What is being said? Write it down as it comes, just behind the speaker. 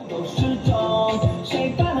都是种，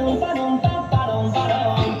谁巴隆巴隆巴巴隆巴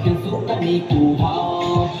隆，天速和你鼓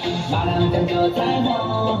吼，马良将这彩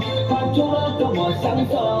虹画出了多么相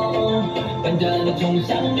送，跟着你冲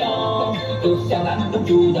向勇，就像拦不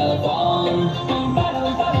住的风。